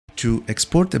To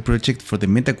export a project for the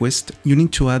MetaQuest, you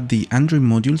need to add the Android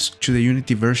modules to the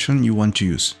Unity version you want to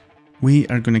use. We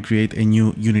are going to create a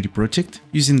new Unity project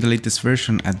using the latest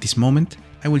version at this moment.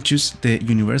 I will choose the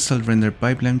Universal Render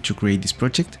Pipeline to create this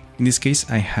project. In this case,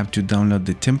 I have to download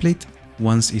the template.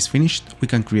 Once it's finished, we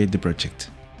can create the project.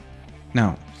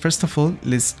 Now, first of all,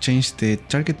 let's change the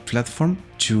target platform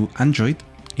to Android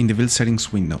in the build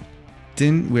settings window.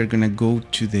 Then we're going to go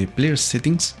to the player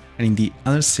settings, and in the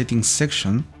other settings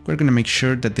section, we're going to make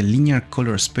sure that the linear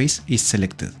color space is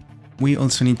selected. We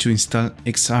also need to install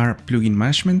XR plugin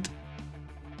management.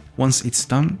 Once it's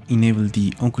done, enable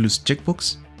the Oculus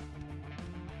checkbox.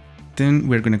 Then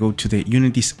we're going to go to the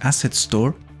Unity's asset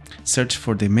store, search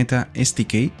for the Meta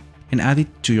SDK and add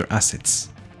it to your assets.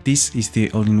 This is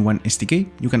the all-in-one SDK.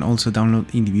 You can also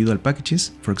download individual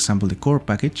packages, for example the core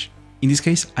package. In this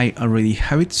case, I already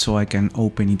have it, so I can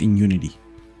open it in Unity.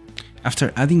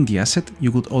 After adding the asset,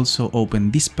 you could also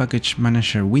open this package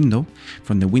manager window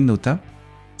from the Window tab,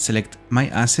 select My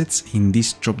Assets in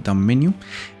this drop-down menu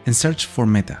and search for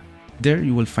Meta. There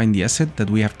you will find the asset that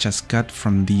we have just got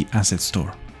from the asset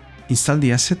store. Install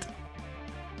the asset,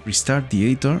 restart the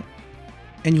editor,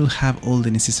 and you'll have all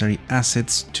the necessary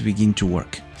assets to begin to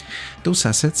work. Those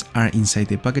assets are inside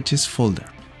the packages folder.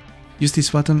 Use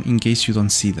this button in case you don't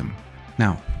see them.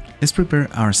 Now, let's prepare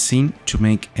our scene to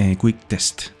make a quick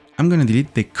test. I'm going to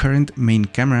delete the current main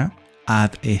camera,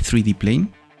 add a 3D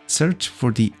plane, search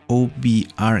for the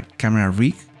OBR camera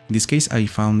rig. In this case, I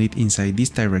found it inside this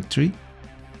directory.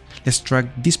 Let's drag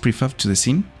this prefab to the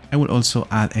scene. I will also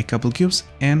add a couple cubes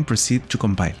and proceed to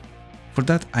compile. For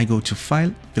that, I go to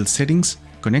File, Build Settings,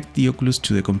 connect the Oculus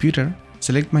to the computer,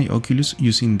 select my Oculus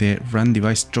using the Run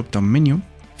Device drop-down menu.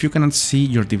 If you cannot see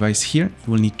your device here,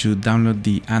 you will need to download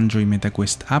the Android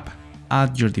MetaQuest app,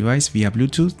 add your device via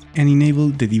Bluetooth and enable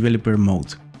the developer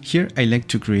mode. Here I like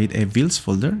to create a builds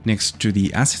folder next to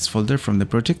the assets folder from the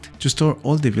project to store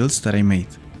all the builds that I made.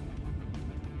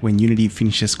 When Unity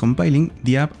finishes compiling,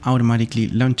 the app automatically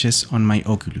launches on my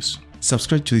Oculus.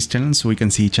 Subscribe to this channel so we can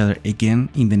see each other again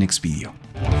in the next video.